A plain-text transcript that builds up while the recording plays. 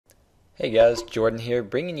Hey guys, Jordan here,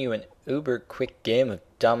 bringing you an uber quick game of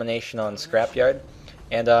domination on Scrapyard.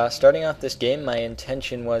 And starting off this game, my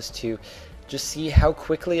intention was to just see how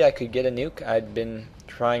quickly I could get a nuke. I'd been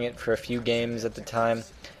trying it for a few games at the time,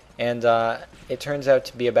 and it turns out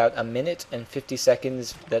to be about a minute and 50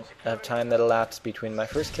 seconds of time that elapsed between my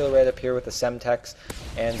first kill right up here with the Semtex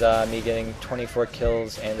and me getting 24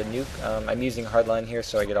 kills and a nuke. I'm using hardline here,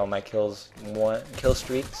 so I get all my kills, kill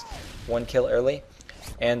streaks, one kill early.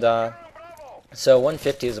 And so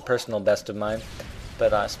 150 is a personal best of mine.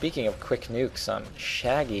 But speaking of quick nukes,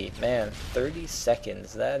 Shaggy, man, 30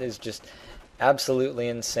 seconds. That is just absolutely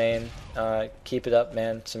insane. Keep it up,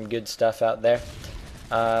 man. Some good stuff out there.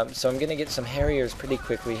 So I'm going to get some Harriers pretty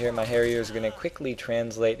quickly here. My Harriers are going to quickly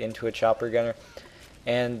translate into a Chopper Gunner.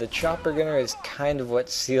 And the Chopper Gunner is kind of what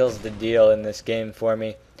seals the deal in this game for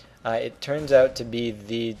me. It turns out to be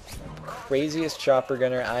the craziest Chopper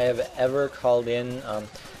Gunner I have ever called in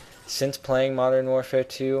since playing Modern Warfare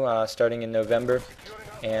 2, starting in November.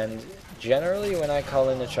 And generally when I call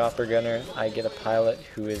in a Chopper Gunner, I get a pilot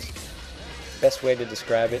who is, best way to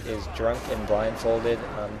describe it is drunk and blindfolded.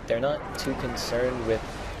 They're not too concerned with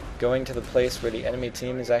going to the place where the enemy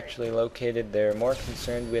team is actually located. They're more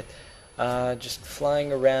concerned with just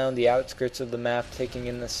flying around the outskirts of the map, taking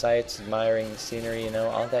in the sights, admiring the scenery,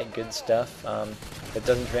 all that good stuff that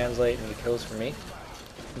doesn't translate into kills for me.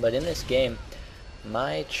 But in this game,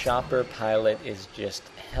 my chopper pilot is just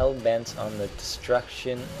hell-bent on the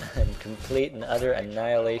destruction and complete and utter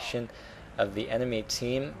annihilation of the enemy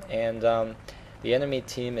team, and the enemy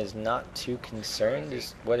team is not too concerned,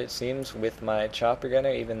 is what it seems, with my chopper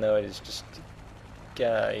gunner, even though it is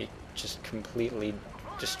just completely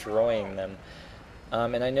destroying them.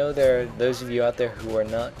 And I know there are those of you out there who are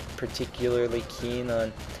not particularly keen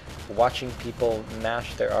on watching people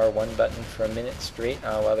mash their R1 button for a minute straight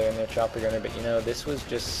while they're in their chopper gunner, but this was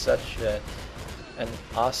just such an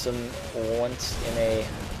awesome once-in-a-game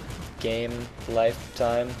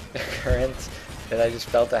lifetime occurrence that I just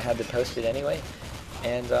felt I had to post it anyway.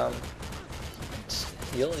 And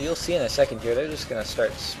you'll see in a second here, they're just going to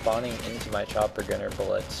start spawning into my chopper gunner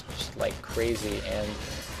bullets just like crazy, and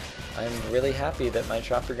I'm really happy that my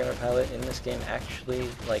chopper gunner pilot in this game actually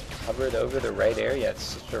covered over the right area. It's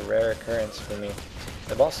such a rare occurrence for me.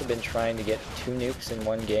 I've also been trying to get 2 nukes in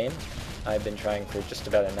one game. I've been trying for just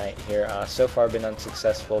about a night here. So far been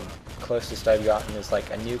unsuccessful. Closest I've gotten is like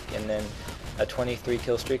a nuke and then a 23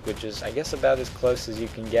 kill streak, which is I guess about as close as you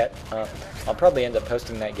can get. I'll probably end up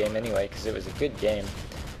posting that game anyway because it was a good game,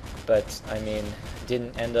 but I mean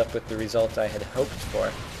didn't end up with the result I had hoped for.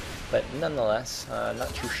 But nonetheless,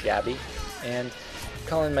 not too shabby. And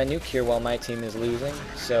calling my nuke here while my team is losing.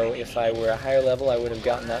 So if I were a higher level, I would have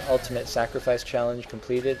gotten that ultimate sacrifice challenge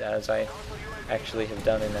completed, as I actually have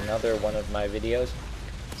done in another one of my videos.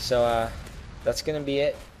 So that's going to be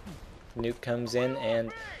it. Nuke comes in,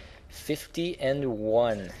 and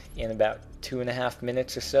 50-1 in about 2.5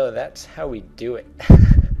 minutes or so. That's how we do it.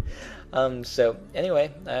 So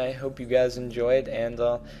anyway, I hope you guys enjoyed, and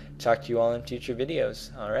I'll talk to you all in future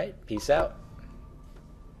videos. Alright, peace out.